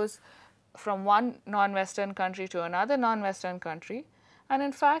flows from one non-Western country to another non-Western country, and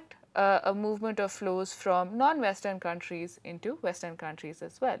in fact, a movement of flows from non-Western countries into Western countries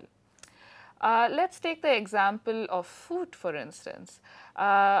as well. Let's take the example of food, for instance.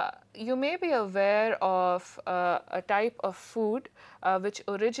 You may be aware of a type of food which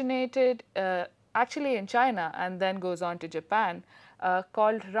originated actually in China and then goes on to Japan,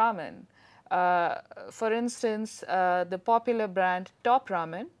 called ramen. For instance, the popular brand Top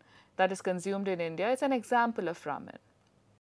Ramen that is consumed in India is an example of ramen.